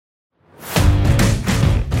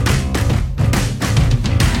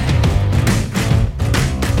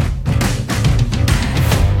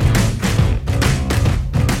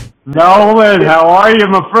Nolan, how are you,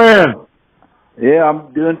 my friend? Yeah,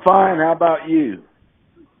 I'm doing fine. How about you?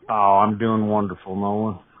 Oh, I'm doing wonderful,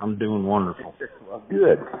 Nolan. I'm doing wonderful. Well,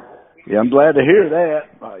 good. Yeah, I'm glad to hear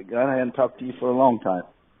that. I hadn't talked to you for a long time.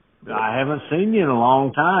 I haven't seen you in a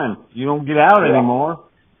long time. You don't get out anymore.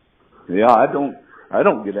 Yeah, I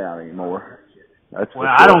don't get out anymore. That's well,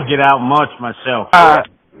 I don't get out much myself.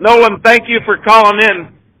 Nolan, thank you for calling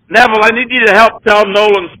in. Neville, I need you to help tell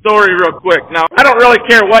Nolan's story real quick. Now, I don't really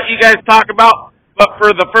care what you guys talk about, but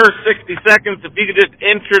for the first 60 seconds, if you could just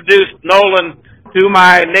introduce Nolan to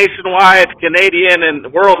my nationwide, Canadian,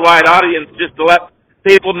 and worldwide audience, just to let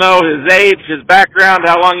people know his age, his background,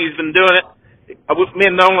 how long he's been doing it.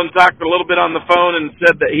 Me and Nolan talked a little bit on the phone and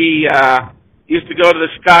said that he used to go to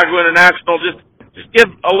the Chicago International. Just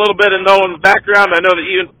give a little bit of Nolan's background. I know that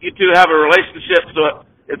you two have a relationship, so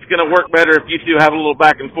it's going to work better if you two have a little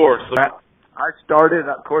back and forth. So I started,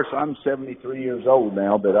 of course, I'm 73 years old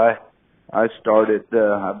now, but I started,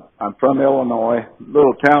 I'm from Illinois,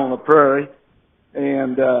 little town on the prairie,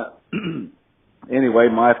 and anyway,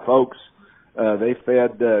 my folks, they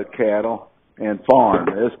fed cattle and farmed.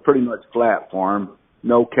 It was pretty much flat farm,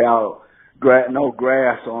 no no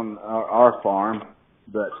grass on our farm,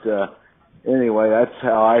 but anyway, that's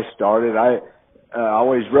how I started. I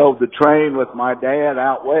always rode the train with my dad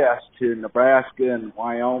out west to Nebraska and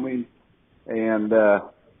Wyoming, and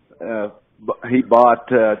he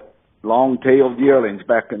bought long-tailed yearlings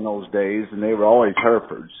back in those days, and they were always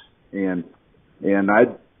Herefords. And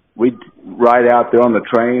we'd ride out there on the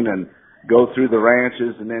train and go through the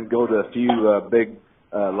ranches, and then go to a few big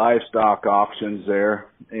livestock auctions there,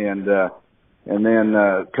 and then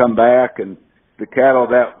come back, and the cattle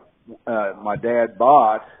that my dad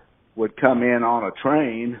bought would come in on a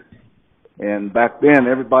train, and back then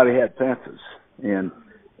everybody had fences, and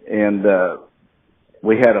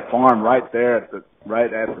we had a farm right there at the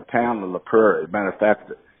town of La Prairie. Matter of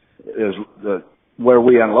fact, where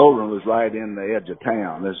we unloaded was right in the edge of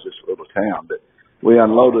town. This is just a little town, but we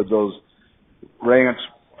unloaded those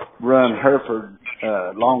ranch-run Hereford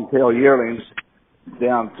long-tail yearlings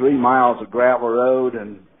down 3 miles of gravel road,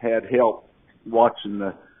 and had help watching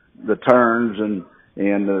the turns and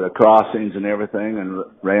the crossings and everything, and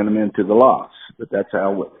ran them into the lots. But that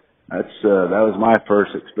was my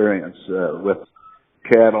first experience with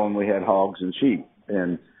cattle, and we had hogs and sheep.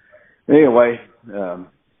 And anyway,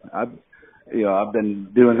 I've been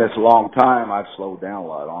doing this a long time. I've slowed down a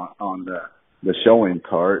lot on the showing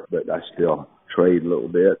part, but I still trade a little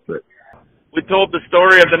bit. But we told the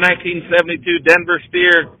story of the 1972 Denver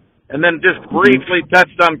steer, and then just briefly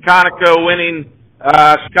touched on Conoco winning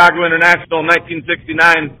Chicago International in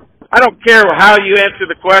 1969. I don't care how you answer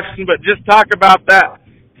the question, but just talk about that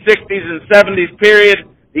 60s and 70s period,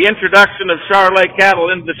 the introduction of Charolais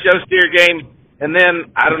cattle into the show steer game, and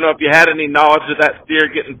then I don't know if you had any knowledge of that steer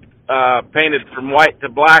getting painted from white to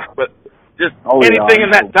black, but just anything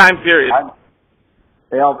in that time period.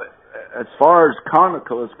 As far as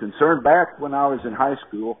Conoco is concerned, back when I was in high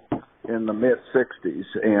school in the mid-60s,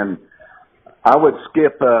 and I would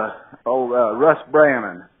skip Russ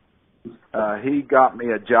Brannon. He got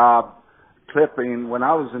me a job clipping when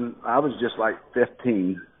I was just like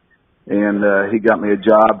 15, and he got me a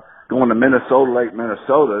job going to Minnesota Lake,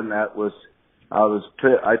 Minnesota, and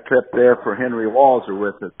I tripped there for Henry Walzer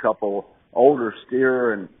with a couple older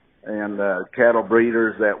steer and cattle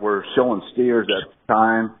breeders that were showing steers at the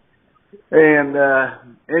time. And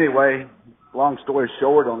anyway, long story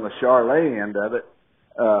short, on the Charolais end of it,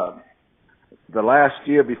 the last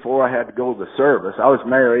year before I had to go to the service, I was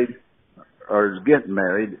married, or was getting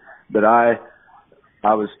married, but I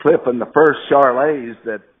was clipping the first Charolais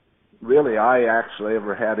that really I actually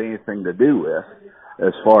ever had anything to do with,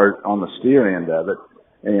 as far as on the steer end of it.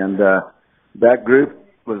 And that group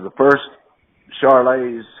was the first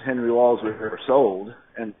Charolais Henry Walzer ever sold,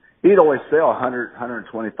 and he'd always sell 100,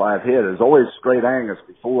 125 head. It was always straight Angus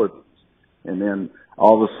before these. And then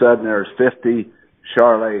all of a sudden there's 50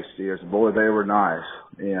 Charolais steers. Boy, they were nice.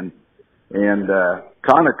 And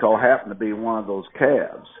Conoco happened to be one of those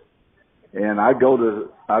calves. And I go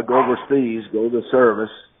overseas, go to the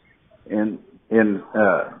service in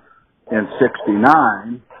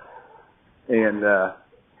 69, and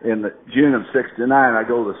in the June of 69 I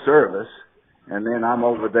go to the service, and then I'm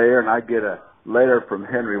over there and I get a letter from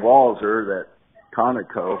Henry Walzer that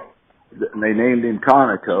Conoco, and they named him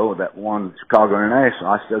Conoco, that won Chicago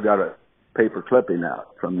International. I still got a paper clipping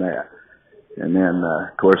out from that. And then,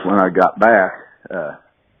 of course, when I got back,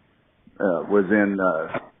 was in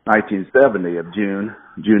 1970 of June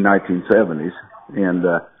 1970s. And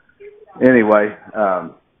anyway, a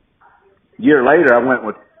year later I went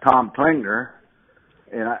with Tom Klingner,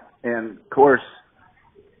 and and of course,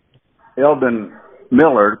 Eldon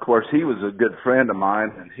Miller, of course, he was a good friend of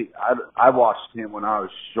mine, and I watched him when I was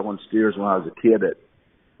showing steers when I was a kid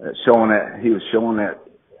he was showing at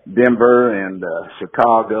Denver and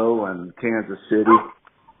Chicago and Kansas City.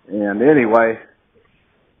 And anyway,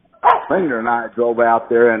 Flesner and I drove out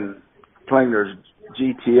there, and Flesner's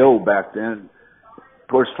GTO back then. Of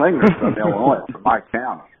course, Flesner's from Illinois, from my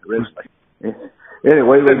county originally.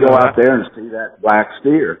 Anyway, we go out there and see that black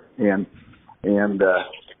steer, and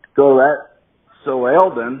so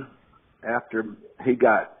Eldon, after he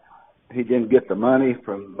didn't get the money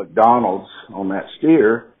from McDonald's on that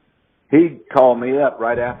steer, he called me up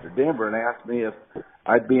right after Denver and asked me if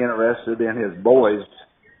I'd be interested in his boys'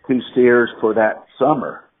 2 steers for that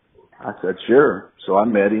summer. I said, sure. So I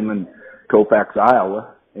met him in Colfax,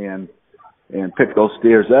 Iowa, and picked those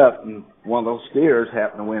steers up, and one of those steers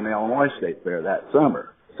happened to win the Illinois State Fair that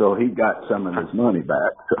summer. So he got some of his money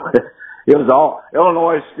back. So it was all,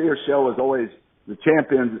 Illinois Steer Show was always the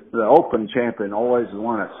champion, the open champion, always the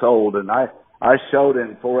one that sold. And I showed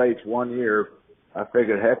in 4-H one year. I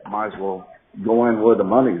figured, heck, might as well go in where the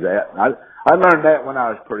money's at. I learned that when I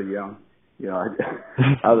was pretty young. You know,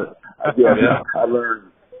 I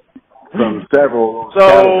learned from several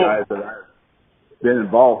cattle guys that I've been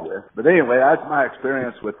involved with. But anyway, that's my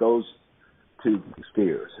experience with those 2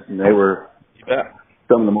 steers, and they were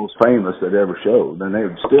some of the most famous that ever showed, and they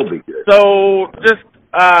would still be good. So just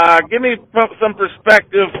give me some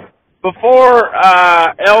perspective. Before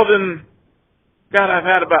Eldon, God, I've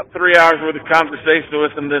had about 3 hours worth of conversation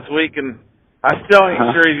with him this week, and I still ain't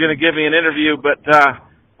sure he's going to give me an interview. But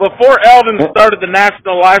before Eldon started the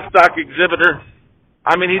National Livestock Exhibitor,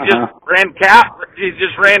 I mean, he just ran cows. He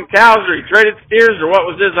just ran cows, or he traded steers, or what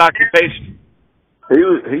was his occupation?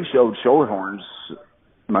 He showed shorthorns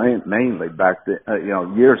mainly back then,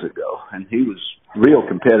 years ago, and he was real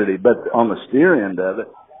competitive. But on the steer end of it,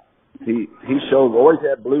 he showed always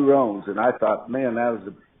had blue roans, and I thought, man,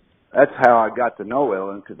 that's how I got to know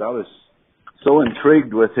Eldon, because I was so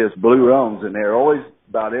intrigued with his blue roans, and they're always,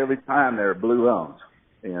 about every time, they're blue roans,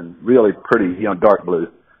 and really pretty, dark blue.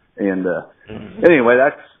 And anyway,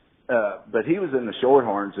 but he was in the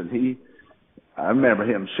shorthorns, and I remember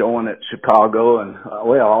him showing at Chicago and,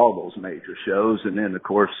 all those major shows. And then, of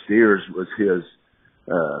course, steers was his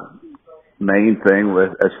main thing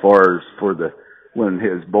as far as when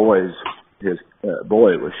his boy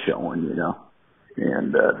was showing,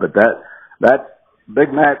 And, but that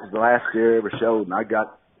Big Mac was the last steer I ever showed, and I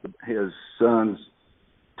got his son's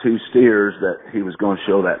 2 steers that he was going to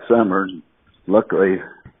show that summer. And luckily,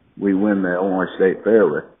 we win the Illinois State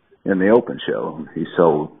Fair in the open show, and he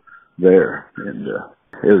sold there. And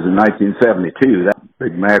it was in 1972 that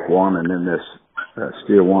Big Mac won, and then this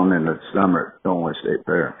steer won in the summer at the Illinois State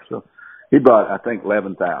Fair. So he brought, I think,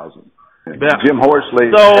 11,000. Jim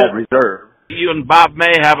Horsley had reserve. You and Bob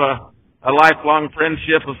May have a lifelong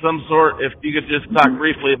friendship of some sort. If you could just talk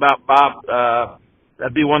briefly about Bob,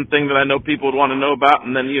 that'd be one thing that I know people would want to know about,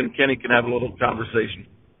 and then you and Kenny can have a little conversation.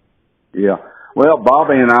 Yeah. Well,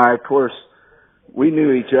 Bobby and I, of course, we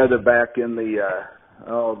knew each other back in the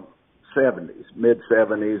 70s,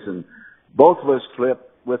 mid-70s, and both of us flipped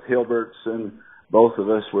with Hilberts, and both of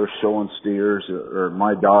us were showing steers, or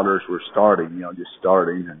my daughters were starting, just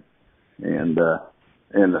starting, and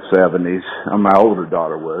in the 70s. My older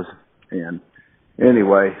daughter was. And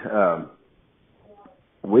anyway,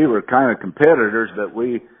 we were kind of competitors, but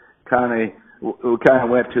we kind of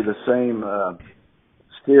went to the same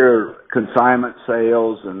steer consignment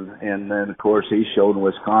sales, and then of course he showed in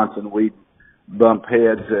Wisconsin. We bump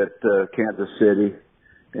heads at Kansas City,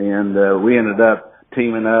 and we ended up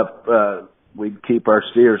teaming up. We'd keep our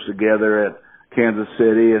steers together at Kansas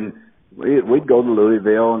City, and we'd go to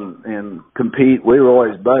Louisville and compete. We were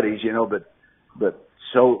always buddies, but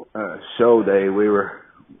show day, it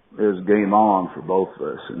was game on for both of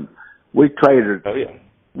us, and we traded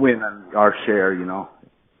winning our share,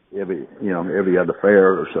 every other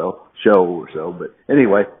fair or so, show or so. But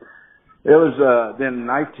anyway, it was then in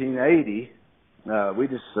 1980, we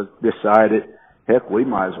just decided, heck, we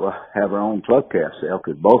might as well have our own club calf sale,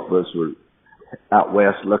 because both of us were out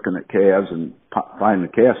west looking at calves and finding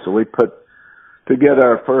the calves. So we put together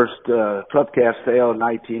our first club calf sale in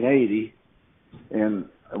 1980, and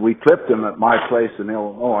we flipped them at my place in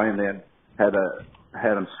Illinois, and then had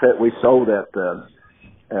them set. We sold in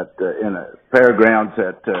a fairgrounds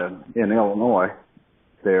in Illinois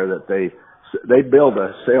there, that they built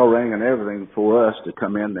a sale ring and everything for us to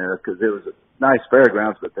come in there, because it was a nice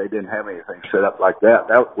fairgrounds, but they didn't have anything set up like that.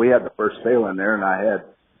 We had the first sale in there, and I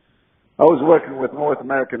was working with North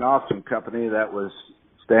American Auction Company that was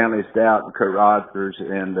Stanley Stout and Kurt Rogers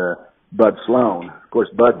and Bud Sloan. Of course,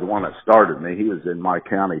 Bud's the one that started me. He was in my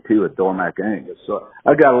county, too, at Dormac Angus. So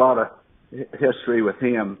I got a lot of history with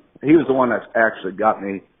him. He was the one that actually got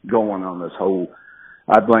me going on this whole.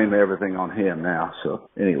 I blame everything on him now. So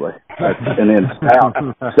anyway, and then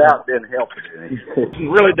Stout didn't help it any. It's a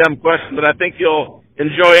really dumb question, but I think you'll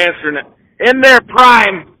enjoy answering it. In their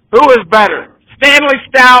prime, who is better, Stanley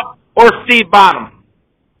Stout or Steve Bonham?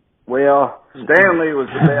 Well, Stanley was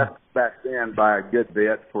the best back then by a good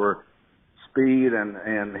bit for speed, and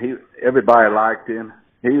everybody liked him.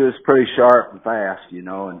 He was pretty sharp and fast, and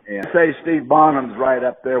say Steve Bonham's right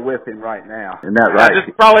up there with him right now. Isn't that right?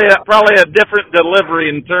 Just probably a different delivery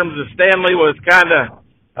in terms of Stanley was kind of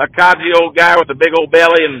a codgy old guy with a big old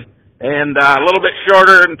belly and a little bit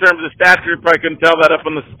shorter in terms of stature. You probably couldn't tell that up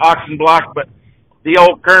on the auction block, but the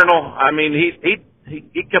old Colonel, I mean,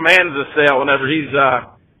 he commands the sale whenever he's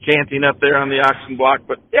chanting up there on the auction block.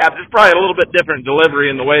 But yeah, just probably a little bit different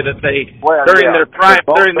delivery in the way that they during their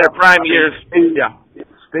prime years.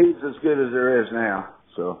 Steve's as good as there is now.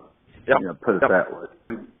 So put it that way.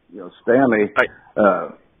 Stanley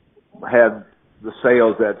had the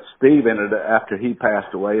sales that Steve ended after he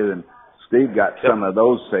passed away, and Steve got some of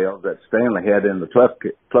those sales that Stanley had in the club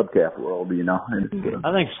calf world.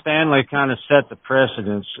 I think Stanley kind of set the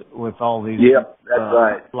precedence with all these that's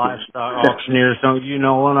right. livestock auctioneers. Don't you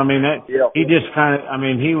know what I mean? He just kind of,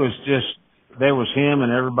 he was just, there was him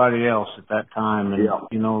and everybody else at that time. And,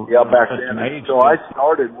 back then. So I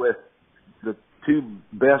started with the two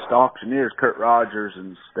best auctioneers, Kurt Rogers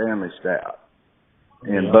and Stanley Stout,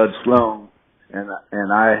 and Bud Sloan, and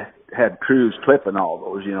I had crews clipping all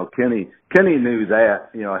those. Kenny knew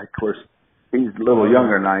that. Of course, he's a little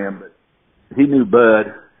younger than I am, but he knew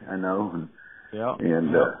Bud. I know.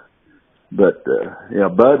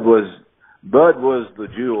 Bud was the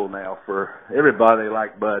jewel now for everybody.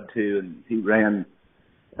 Liked Bud too, and he ran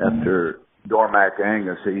after Dormac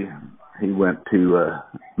Angus. He went to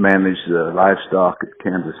manage the livestock at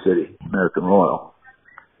Kansas City American Royal,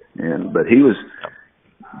 but he was.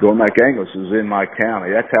 Dormac Angus was in my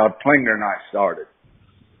county. That's how Klingner and I started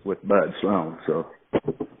with Bud Sloan. So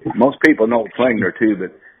most people know Klingner too,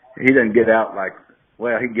 but he doesn't get out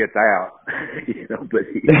he gets out, but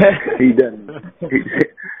he doesn't.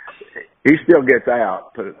 He still gets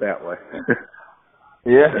out. Put it that way.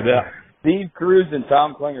 Yeah. Steve Cruz and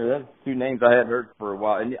Tom Klingner. That's two names I hadn't heard for a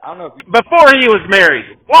while. And I don't know if before he was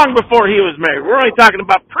married, long before he was married. We're only talking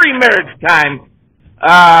about pre-marriage time.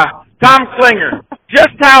 Tom Klingner, just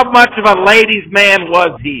how much of a ladies' man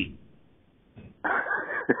was he?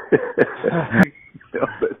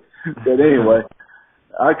 but anyway,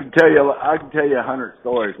 I can tell you 100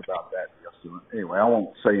 stories about that. Anyway, I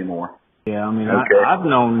won't say any more. Yeah, okay. I've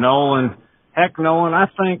known Nolan. Heck, Nolan, I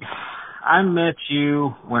think I met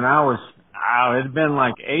you when I was, it had been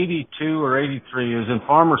like 82 or 83. It was in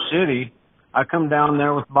Farmer City. I come down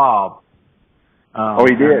there with Bob.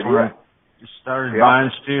 He did, yeah. Started buying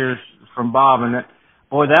steers from Bob, and that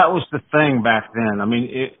was the thing back then.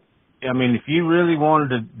 If you really wanted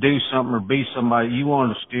to do something or be somebody, you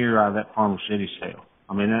wanted to steer out of that Farmer City sale.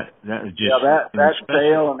 That was just that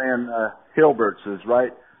sale, and then Hilbert's is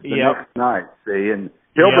right the next night. See, and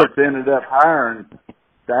Hilbert's ended up hiring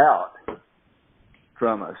Stout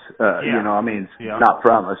from us. Not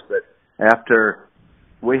from us, but after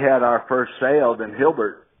we had our first sale, then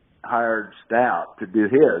Hilbert hired Stout to do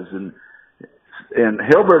his, and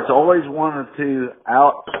Hilbert's always wanted to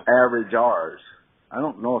out-average ours. I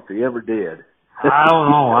don't know if he ever did. I don't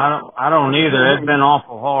know. I don't either. It's been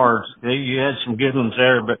awful hard. You had some good ones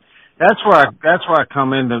there, but that's where I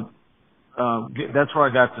come into. That's where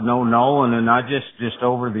I got to know Nolan, and I just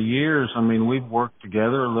over the years. We've worked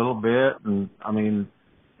together a little bit, and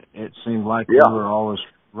it seemed like we were always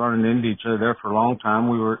running into each other there for a long time.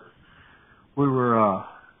 We were.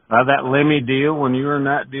 That Lemmy deal, when you were in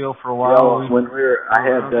that deal for a while. I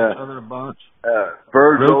had a bunch.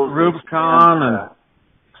 Virgil's Rubicon and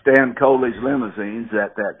Stan Coley's limousines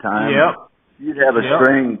at that time. Yep. You'd have a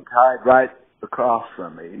string tied right across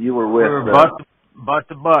from me. You were with. We were butt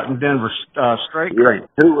to butt in Denver, Straight Creek.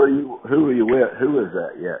 Who were you with? Who was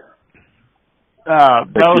that yet?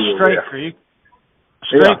 That was Straight Creek.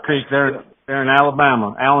 Straight Creek. They're in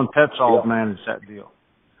Alabama. Alan Petzold managed that deal.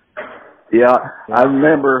 Yeah, I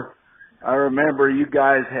remember you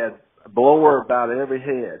guys had a blower about every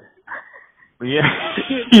head.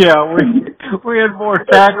 Yeah, we had more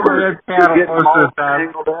tackle than cattle most of the time.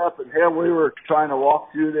 Tangled up, and hell, we were trying to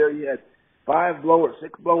walk through there. You had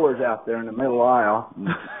 6 blowers out there in the middle aisle. You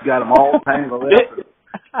got them all tangled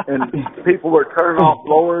up, and people were turning off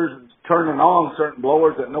blowers and turning on certain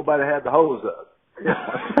blowers that nobody had the hose of.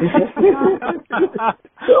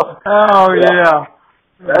 Oh yeah.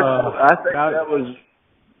 I think that was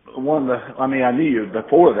one of the. I mean, I knew you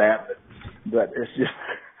before that, but it's just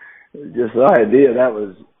the idea that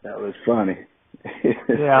was funny.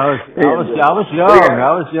 Yeah, I was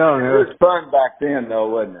young. It was fun back then, though,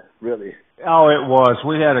 wasn't it? Really. Oh, it was.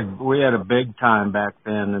 We had a big time back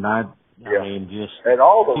then, and I mean, just at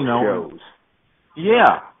all those shows.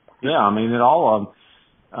 Yeah. I mean, at all of them.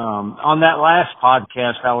 On that last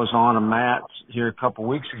podcast I was on, a Matt here a couple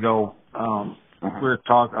weeks ago. We were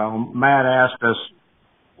talking. Matt asked us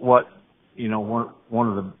what one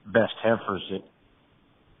of the best heifers that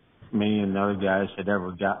me and the other guys had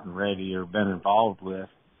ever gotten ready or been involved with.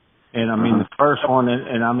 And I mean, the first one,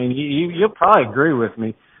 and I mean, you'll probably agree with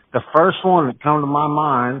me. The first one that come to my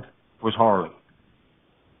mind was Harley.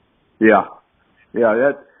 Yeah. You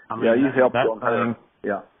helped on her.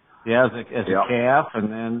 Yeah, as a calf,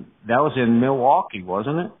 and then that was in Milwaukee,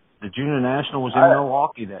 wasn't it? The Junior National was in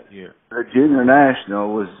Milwaukee that year. The Junior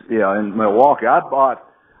National was in Milwaukee. I bought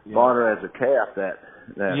her as a calf that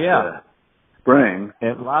spring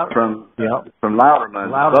from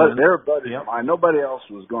Louderman. But they were buddies of mine. Nobody else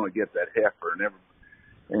was going to get that heifer,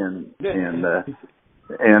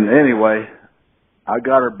 and anyway, I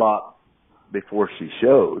got her bought before she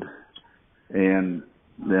showed, and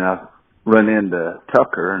then I run into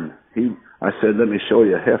Tucker, and I said, "Let me show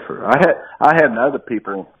you a heifer." I had other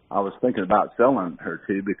people I was thinking about selling her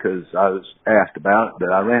to because I was asked about it,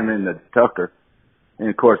 but I ran into Tucker, and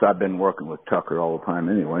of course I've been working with Tucker all the time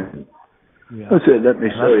anyway. I said, "Let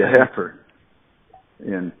me show you a heifer,"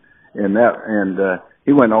 and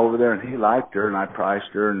he went over there and he liked her, and I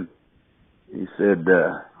priced her, and he said,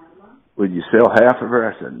 "Would you sell half of her?"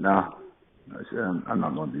 I said, "No." I said, "I'm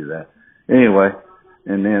not going to do that." Anyway,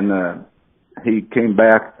 and then he came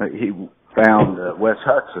back. He found Wes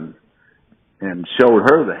Hudson and showed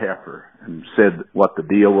her the heifer and said what the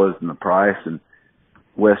deal was and the price. And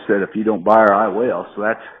Wes said, "If you don't buy her, I will." So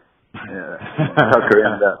that's Tucker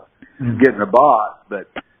ended up getting her bought. But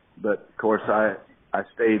of course I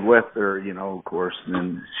stayed with her, of course, and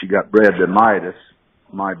then she got bred to Midas,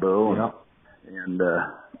 my bull, and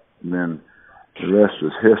then the rest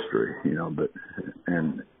was history, But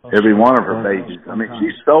every one of her babies. I mean,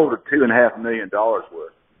 she sold at $2.5 million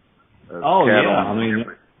worth of cattle.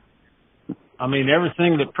 I mean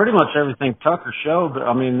pretty much everything Tucker showed. But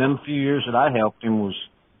I mean, them few years that I helped him was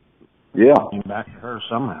back to her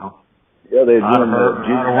somehow. Yeah, they out of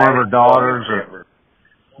one of her daughters, or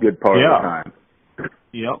good part of the time.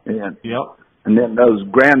 Yep. And then those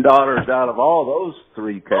granddaughters out of all those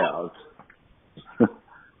 3 cows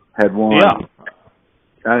had won. Yeah.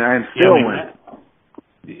 And still win.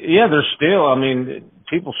 Yeah, they're still. I mean,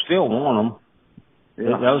 people still want them.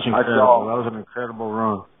 Yeah. That was incredible. That was an incredible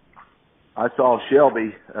run. I saw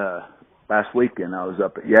Shelby last weekend. I was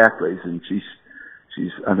up at Yackley's, and she's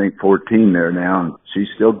I think 14 there now, and she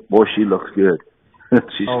looks good.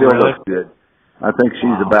 She looks good. I think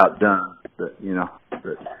she's about done, but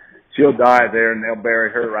she'll die there, and they'll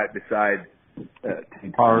bury her right beside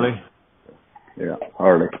Harley. Yeah,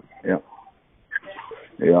 Harley. Yeah.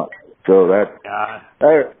 So that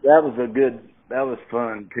was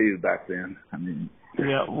fun too back then. I mean,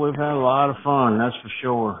 we've had a lot of fun, that's for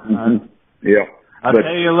sure. Mm-hmm. I'm gonna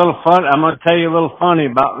tell you a little funny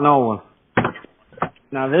about Nolan.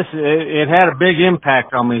 Now it had a big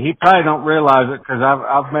impact on me. He probably don't realize it because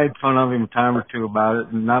I've made fun of him a time or two about it,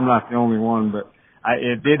 and I'm not the only one. But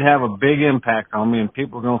it did have a big impact on me, and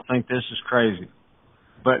people are gonna think this is crazy.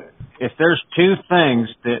 But if there's 2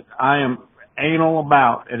 things that I am anal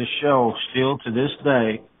about at a show still to this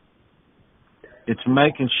day, it's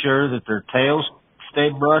making sure that their tails stay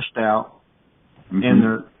brushed out and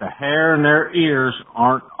the hair in their ears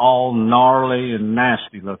aren't all gnarly and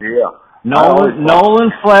nasty looking. Yeah.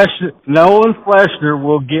 Nolan Flesner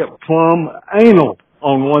will get plumb anal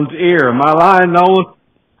on one's ear. Am I lying, Nolan?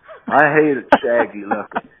 I hate it shaggy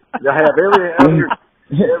looking. They'll have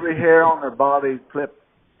every hair on their body clipped,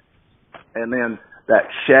 and then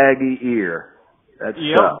that shaggy ear. That's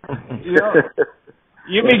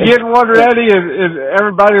You be getting one ready, and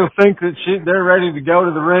everybody will think that they're ready to go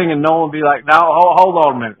to the ring, and Nolan will be like, "No, hold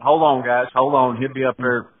on a minute. Hold on, guys. Hold on." He'll be up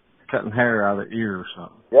there cutting hair out of the ear or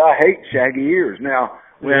something. Yeah, I hate shaggy ears. Now,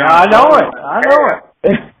 I know it.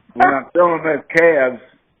 When I'm selling them as calves,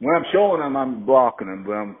 when I'm showing them, I'm blocking them.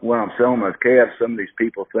 But when I'm selling them as calves, some of these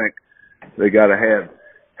people think they got to have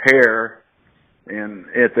hair, and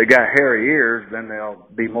if they got hairy ears, then they'll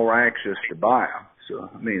be more anxious to buy them. So,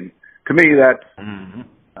 I mean, to me, that's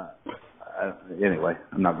anyway.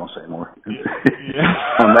 I'm not going to say more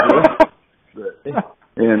on that one.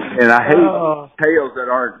 And I tails that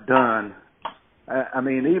aren't done. I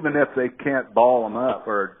mean, even if they can't ball them up,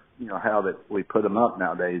 or how that we put them up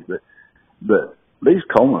nowadays, but at least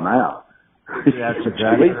comb them out. Yeah, that's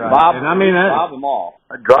exactly right. Bob them off.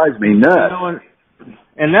 It drives me nuts.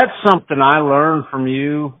 And that's something I learned from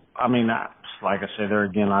you. I mean, like I said, there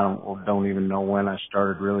again, I don't even know when I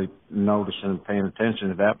started really noticing and paying attention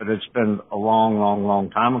to that, but it's been a long, long, long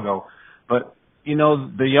time ago. But,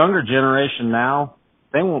 the younger generation now,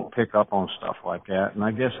 they won't pick up on stuff like that, and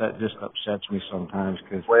I guess that just upsets me sometimes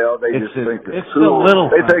because they just think it's cool.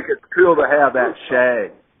 They think it's cool to have that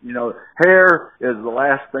shag. Hair is the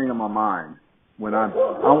last thing in my mind when I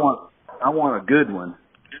want a good one,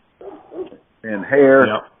 and hair.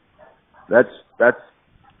 Yep.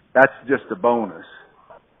 That's just a bonus.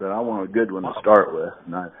 But I want a good one to start with.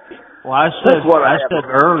 I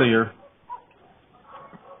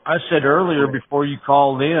said earlier before you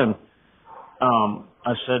called in.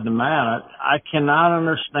 I said to Matt, I cannot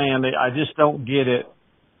understand it. I just don't get it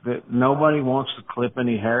that nobody wants to clip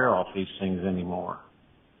any hair off these things anymore.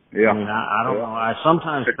 Yeah. I mean, I don't know. I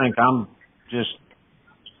sometimes think I'm just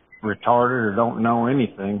retarded or don't know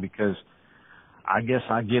anything because I guess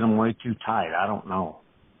I get them way too tight. I don't know.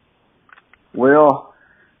 Well,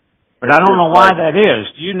 but I don't know why that is.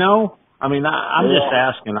 Do you know? I mean, I'm just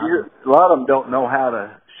asking. A lot of them don't know how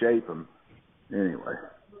to shape them anyway.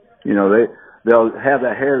 They'll have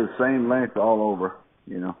that hair the same length all over,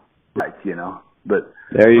 but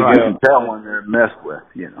there you go. You can tell when they're messed with,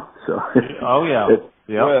 so. Oh, yeah.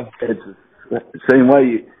 It's the same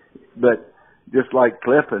way, but just like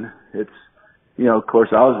clipping, it's, of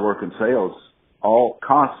course I was working sales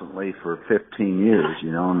constantly for 15 years,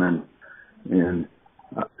 and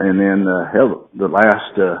then the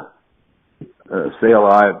last, sale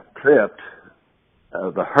I clipped,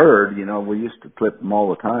 the herd, we used to clip them all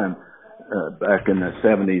the time, back in the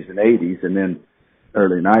 70s and 80s and then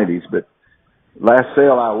early 90s. But last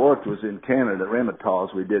sale I worked was in Canada,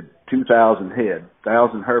 Remetaws. We did 2,000 head,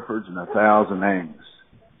 1,000 Herefords and 1,000 Angus.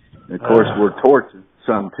 And of course, we're torching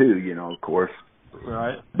some too, of course.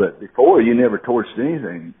 Right. But before, you never torched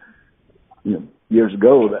anything. Years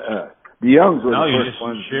ago, the youngs were the first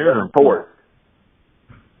ones to torch.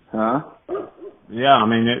 Huh? Yeah, I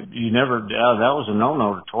mean, that was a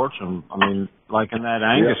no-no to torch them. I mean, like in that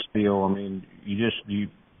Angus deal, I mean,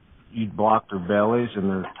 you'd block their bellies and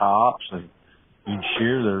their tops, and you'd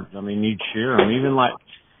shear them. Even like,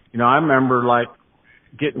 I remember like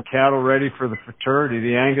getting cattle ready for the fraternity,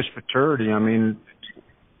 the Angus fraternity. I mean,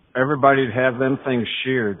 everybody'd have them things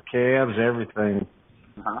sheared, calves, everything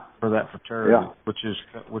for that fraternity, which is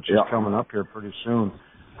coming up here pretty soon.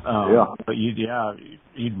 But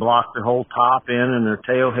you'd block their whole top in and their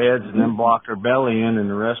tail heads, and then block their belly in, and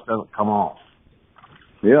the rest of it come off.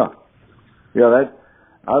 I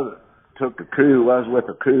took a crew. I was with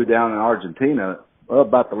a crew down in Argentina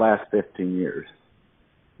about the last 15 years,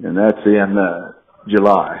 and that's in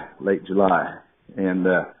late July, and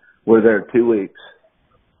we're there 2 weeks.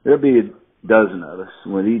 There'll be a dozen of us.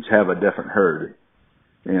 We'd each have a different herd,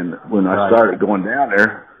 and when I started going down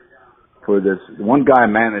there. For this, one guy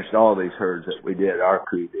managed all these herds that we did, our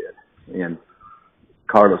crew did, and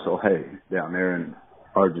Carlos Ojea down there in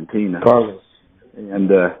Argentina. Carlos.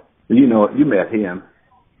 And, you met him.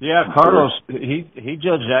 Yeah, Carlos, he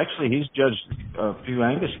judged, actually, he's judged a few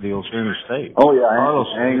Angus deals here in the States. Oh, yeah, Carlos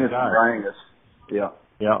Angus and Angus. Yeah.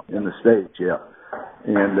 In the States,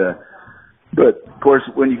 And, but, of course,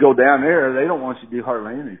 when you go down there, they don't want you to do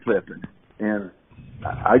hardly any clipping. And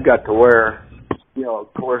I got to where,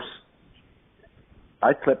 of course,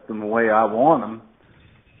 I clip them the way I want them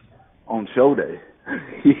on show day.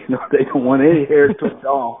 They don't want any hair clipped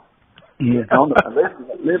off. Yeah.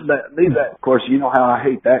 Leave that. Of course, you know how I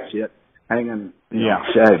hate that shit. Hanging,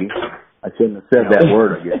 shaggy. I shouldn't have said that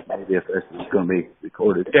word, I guess, maybe if this is going to be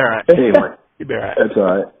recorded. Yeah, right. Anyway. You'll be all right. That's all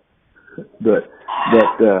right. But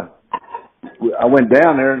I went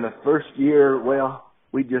down there, and the first year,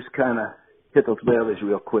 we just kind of hit those bellies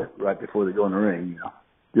real quick right before they go in the ring,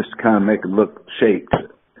 just to kind of make them look shaped.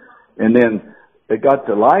 And then they got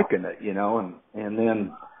to liking it, and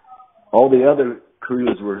then all the other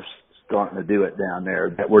crews were starting to do it down there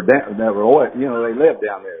that were always, they lived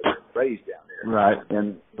down there, they were raised down there. Right.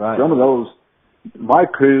 And some of those, my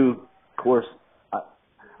crew, of course,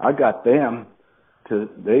 I got them to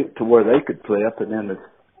where they could clip, and then a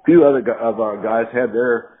few other of our guys had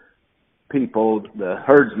their people, the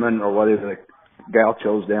herdsmen or whatever, the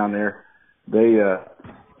gauchos down there, they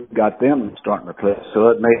got them starting to clip, so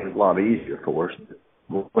it made it a lot easier for us.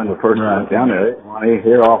 When we first went down there, they didn't want any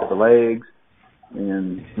hair off the legs,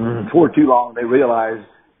 and before too long they realized,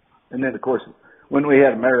 and then of course when we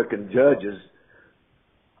had American judges,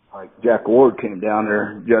 like Jack Ward came down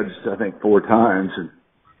there, judged I think 4 times,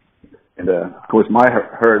 and of course my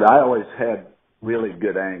herd, I always had really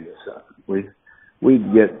good Angus.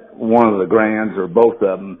 We'd get one of the grands or both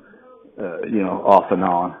of them, off and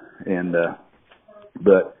on, and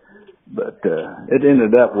but it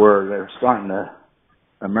ended up where they're starting to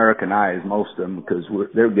Americanize most of them because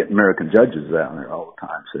they're getting American judges down there all the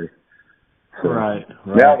time. See, so right.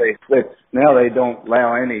 Now they switch. Now they don't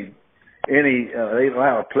allow any. They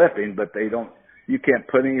allow clipping, but they don't. You can't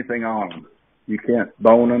put anything on them. You can't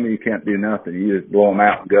bone them. You can't do nothing. You just blow them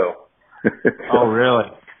out and go. Oh,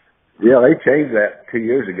 really? Yeah, they changed that 2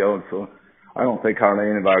 years ago, and so I don't think hardly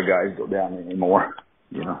any of our guys go down there anymore.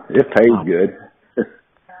 It pays good.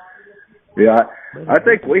 Yeah, I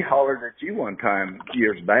think we hollered at you one time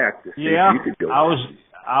years back to see if you could go.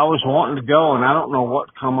 I was wanting to go, and I don't know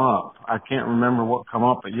what come up. I can't remember what come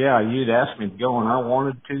up, but yeah, you'd asked me to go, and I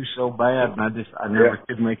wanted to so bad, and I never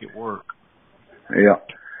could make it work. Yeah,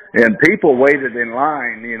 and people waited in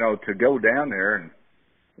line, to go down there,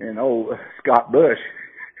 and Scott Bush,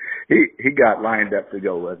 he got lined up to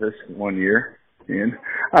go with us one year, and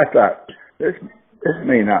I thought this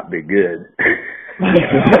may not be good. You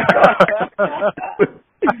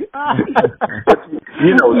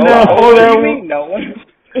mean Nolan?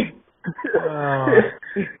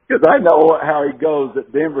 Because I know how he goes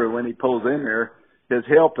at Denver when he pulls in there. His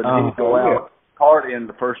helping, he'd go out partying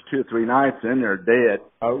the first 2 or 3 nights in there dead.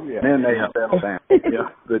 Oh yeah. Then they settle down. Yeah,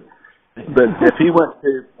 but if he went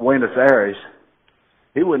to Buenos Aires,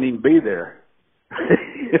 he wouldn't even be there.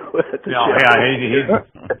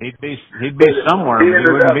 He'd be somewhere. He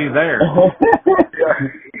wouldn't be there. Yeah,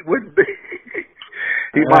 he wouldn't be.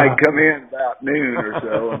 He might come in about noon or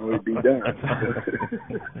so, and we'd be done.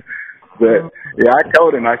 But yeah, I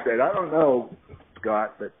told him. I said, I don't know,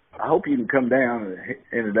 Scott, but I hope you can come down. And it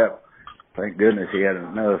ended up, thank goodness, he had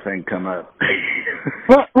another thing come up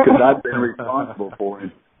because I've been responsible for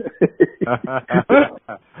him.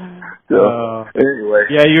 So anyway,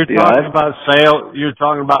 yeah, you're talking about sales. You're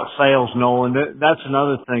talking about sales, Nolan. That's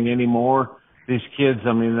another thing anymore. These kids,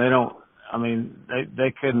 I mean, they don't. I mean,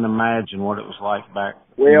 they couldn't imagine what it was like back.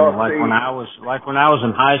 Well, when I was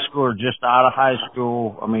in high school or just out of high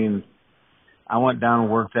school. I mean, I went down and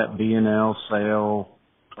worked at B&L sale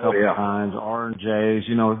a couple times, R&J's,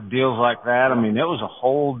 deals like that. I mean, it was a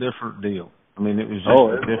whole different deal. I mean, it was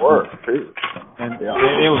just different. Work too. And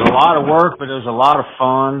it was a lot of work, but it was a lot of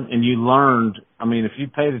fun, and you learned. I mean, if you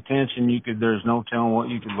paid attention, there's no telling what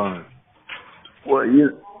you could learn. Well,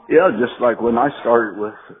 just like when I started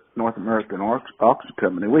with North American Auction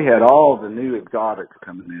Company, we had all the new exotics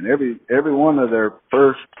coming in. Every one of their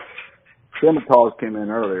first Scimitars came in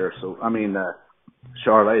earlier. So, I mean,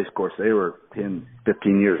 Charolais, of course, they were 10,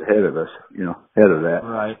 15 years ahead of us, ahead of that.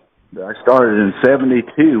 Right. I started in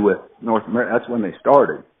 72 with North America. That's when they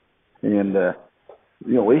started. And,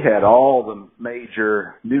 we had all the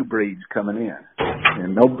major new breeds coming in.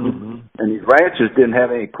 And and these ranches didn't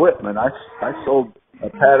have any equipment. I sold a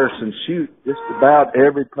Patterson chute just about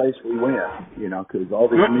every place we went, because all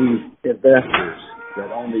these new investors that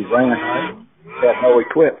own these ranches had no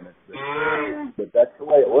equipment. But that's the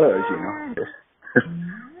way it was,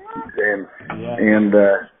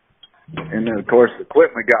 And then, of course, the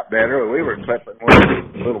equipment got better. We were clipping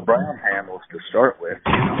with little brown handles to start with. I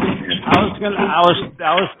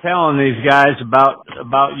was telling these guys about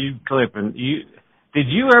you clipping. Did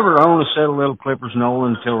you ever own a set of little clippers,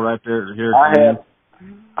 Nolan, until right there here?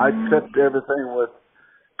 I clipped everything with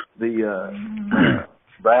the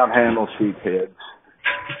brown handle sheep heads.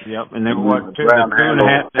 Yep, and they were what, brown handle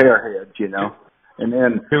hair heads, And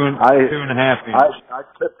then two and a half inches. I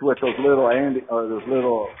clipped with those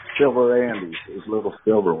little silver Andes, those little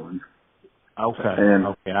silver ones. Okay. And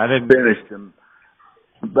I didn't finish them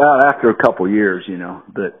about after a couple years,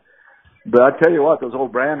 But I tell you what, those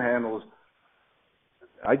old brand handles,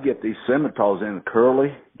 I get these Scimitars in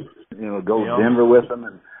curly, go to Denver with them.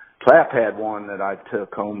 And Clapp had one that I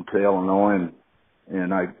took home to Illinois,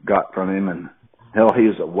 and I got from him, and hell, he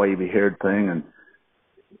was a wavy-haired thing, and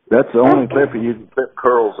that's the only clipper you can clip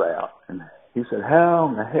curls out. And he said, how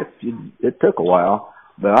in the heck it took a while,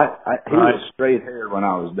 but he was straight haired when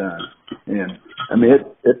I was done. And I mean,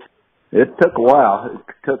 it took a while. It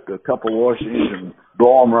took a couple washings and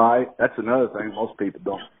blow them right. That's another thing. Most people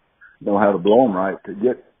don't know how to blow them right to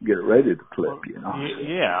get it ready to clip,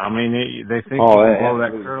 Yeah, I mean, they think you can blow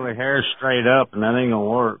that curly hair straight up, and that ain't gonna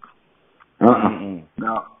work.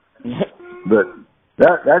 No. But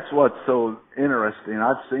that's what's so interesting.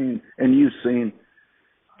 I've seen, and you've seen,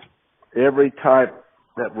 every type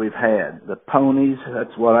that we've had. The ponies,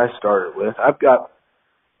 that's what I started with. I've got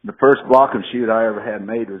the first block and shoot I ever had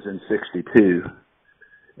made was in '62,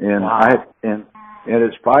 and wow. and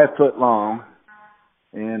it's 5 foot long,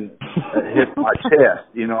 and it hits my chest.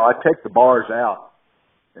 You know, I take the bars out,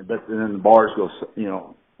 but then the bars go, you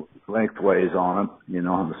know, lengthways on them, you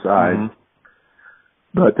know, on the side. Mm-hmm.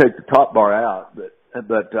 But I take the top bar out,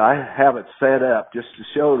 but I have it set up just to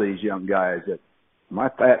show these young guys that my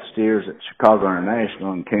fat steers at Chicago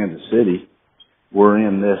International and Kansas City were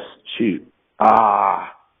in this shoot.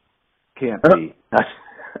 Can't be. I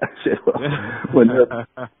said, well, when the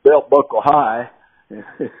belt buckle high,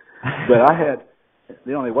 but I had,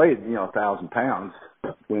 they only weighed, you know, 1,000 pounds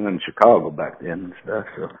when in Chicago back then and stuff.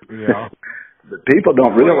 So, yeah. but people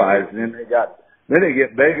don't realize, and then they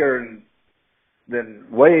get bigger and then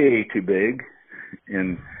way too big,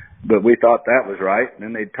 but we thought that was right, and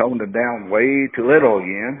then they toned them down way too little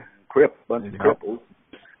again, bunch of cripples.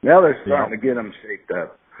 Now they're starting to get them shaped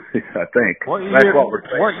up, I think. That's what we're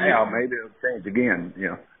saying now. Maybe it'll change again, you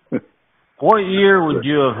know. What year would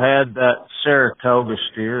you have had that Saratoga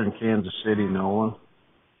steer in Kansas City, Nolan?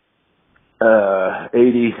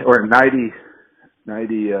 80 or 92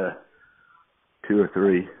 or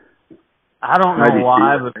 3. I don't know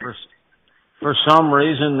why, but for some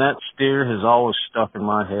reason that steer has always stuck in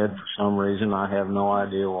my head. For some reason, I have no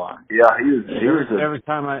idea why. Yeah, he was every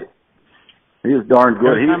time he was darn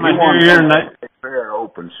good. He won the fair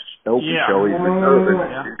open show. He's reserving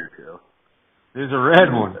that steer too. There's a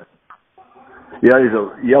red one. Yeah, he's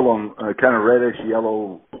a yellow, kind of reddish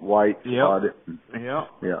yellow white spotted. Yeah.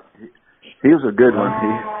 Yeah. He was a good one.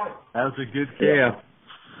 That was a good calf.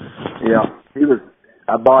 Yeah. He was.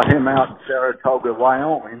 I bought him out in Saratoga,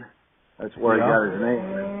 Wyoming. That's where he got his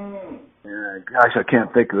name. Gosh, I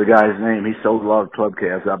can't think of the guy's name. He sold a lot of club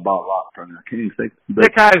calves. I bought a lot from him. I can't even think.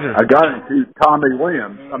 Dick Kaiser. I got him to Tommy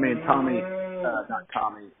Williams. Not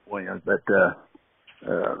Tommy Williams, but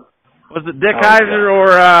was it Dick Kaiser or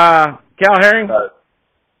Cal Herring?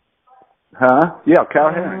 Yeah, Cal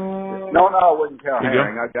Herring. No, it wasn't Cal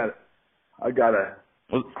Herring. I got a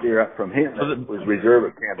steer up from him. It was reserved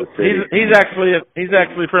at Kansas City. He's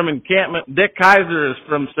actually from encampment. Dick Kaiser is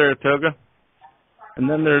from Saratoga. And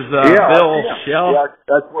then there's Bill Shell. Yeah,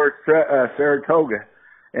 that's where it's Saratoga.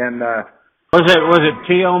 And was it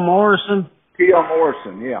T.O. Morrison? T.O.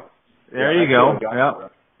 Morrison, yeah. There you go. Yeah.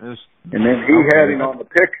 And then he had him on the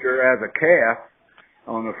picture as a calf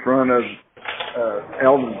on the front of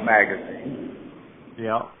Eldon's magazine.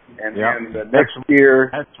 Yeah. And then the next year,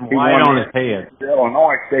 he won on his head. The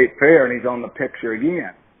Illinois State Fair, and he's on the picture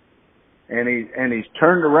again. And he's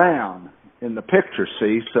turned around in the picture,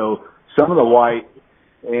 see? So some of the white,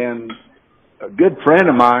 and a good friend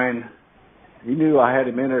of mine, he knew I had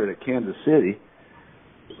him entered at Kansas City,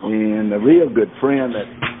 and a real good friend that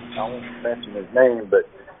I won't mention his name, but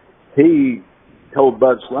he told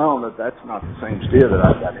Bud Sloan that that's not the same steer that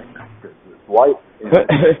I got in. Because white,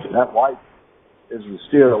 that white is the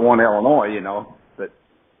steer that won Illinois, you know, but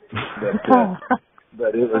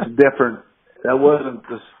it was different. That wasn't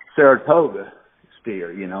the Saratoga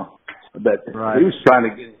steer, you know, but he was trying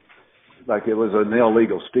to get like it was an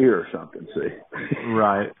illegal steer or something. See,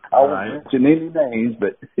 right? I won't mention any names,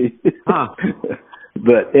 but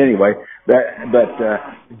but anyway,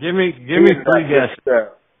 give me 3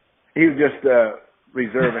 guesses. He was just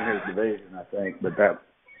reserving his division, I think, but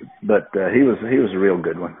he was a real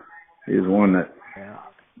good one. He was one that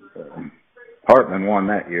Hartman won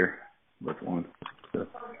that year with one. So.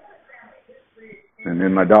 And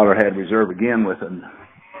then my daughter had reserve again with him,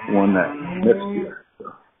 won that next year.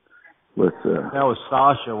 So, that was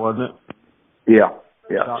Sasha, wasn't it? Yeah.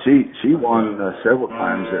 She won several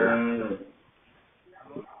times there.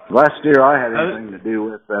 Last year I had anything to do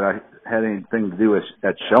with that. I had anything to do with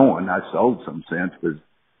that showing. I sold some since was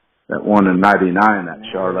that one in '99, that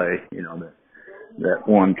Charlet, you know, that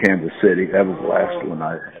won Kansas City. That was the last one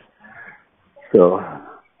I had. So,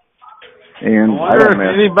 and I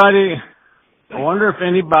wonder if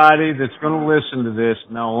anybody that's going to listen to this,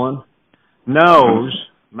 Nolan, knows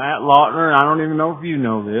Matt Lautner. I don't even know if you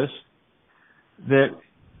know this. That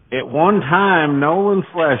at one time Nolan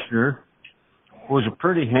Flesner was a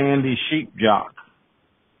pretty handy sheep jock.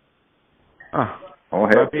 I'll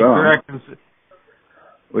have some.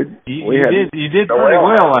 You did pretty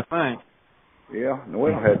well, I think. Yeah,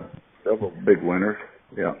 Noel had several big winners.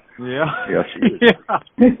 Yeah. Yeah. She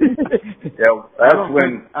was.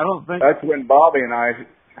 That's when Bobby and I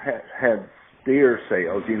had steer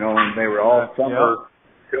sales, you know, and they were all summer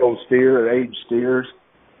show steer, age steers.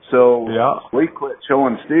 So we quit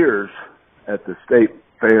showing steers at the state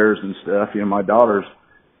fairs and stuff. You know, my daughters,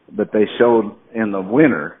 but they showed in the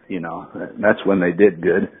winter. You know, that's when they did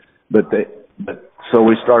good. But But so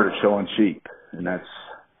we started showing sheep, and that's,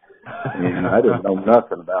 and I didn't know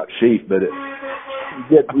nothing about sheep, but you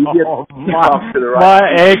get talk to the right my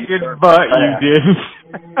aching butt, you didn't.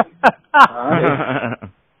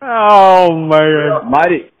 Oh man,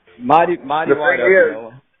 mighty white of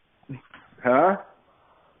you. Huh?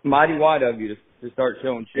 Mighty white of you to start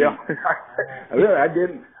showing sheep. Yeah, I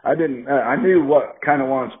didn't. I knew what kind of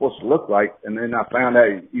one it's supposed to look like, and then I found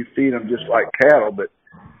out you feed them just like cattle. But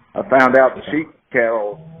I found out the sheep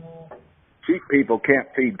people can't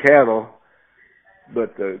feed cattle,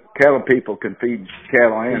 but the cattle people can feed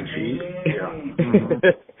cattle and sheep.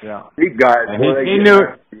 Yeah, yeah. Sheep guys, he knew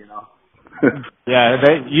it. You know. Yeah,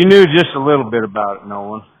 you knew just a little bit about it,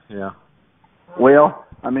 Nolan. Yeah. Well,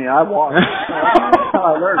 I mean, I watched.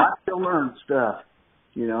 I learned. I still learn stuff,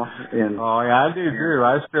 you know. And oh yeah, I do too.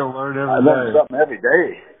 I still learn every day. I learn something every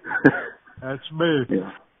day. That's me.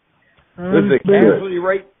 Yeah. Was the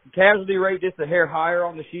casualty rate just a hair higher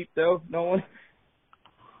on the sheep though, Nolan?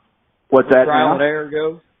 What's that? Trial and error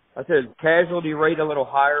goes. I said casualty rate a little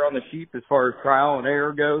higher on the sheep as far as trial and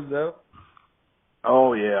error goes though.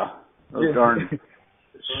 Oh yeah, those darn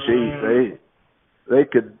sheep. They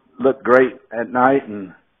could look great at night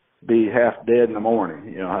and be half dead in the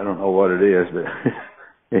morning. You know, I don't know what it is, but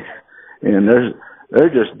and they're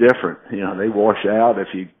just different. You know, they wash out if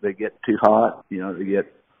they get too hot. You know,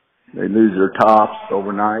 they lose their tops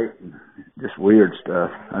overnight. And just weird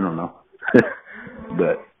stuff. I don't know,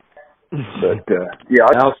 but yeah,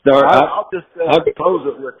 I'll just close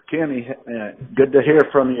it with Kenny. Good to hear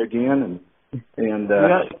from you again, and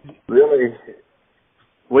really,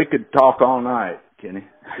 we could talk all night, Kenny.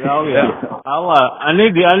 Oh yeah. I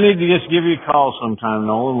need to just give you a call sometime,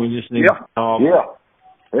 Nolan. We just need to talk. Yeah.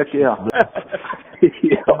 Heck yeah.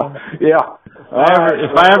 yeah.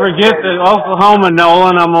 If I ever get to Oklahoma,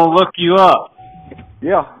 Nolan, I'm gonna look you up.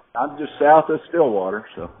 Yeah. I'm just south of Stillwater,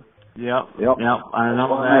 so. Yep. I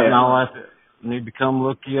know that, and I'll have to need to come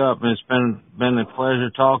look you up. And it's been a pleasure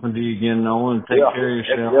talking to you again, Nolan. Take care of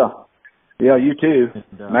yourself. Yeah, you too.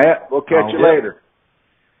 And, Matt, we'll catch you later.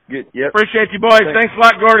 Good. Yep. Appreciate you, boys. Thanks a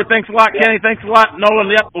lot, Gordy. Thanks a lot, Kenny. Thanks a lot, Nolan.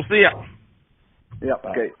 Yep, we'll see you. Yep.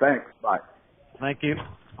 Okay. Thanks. Bye. Thank you.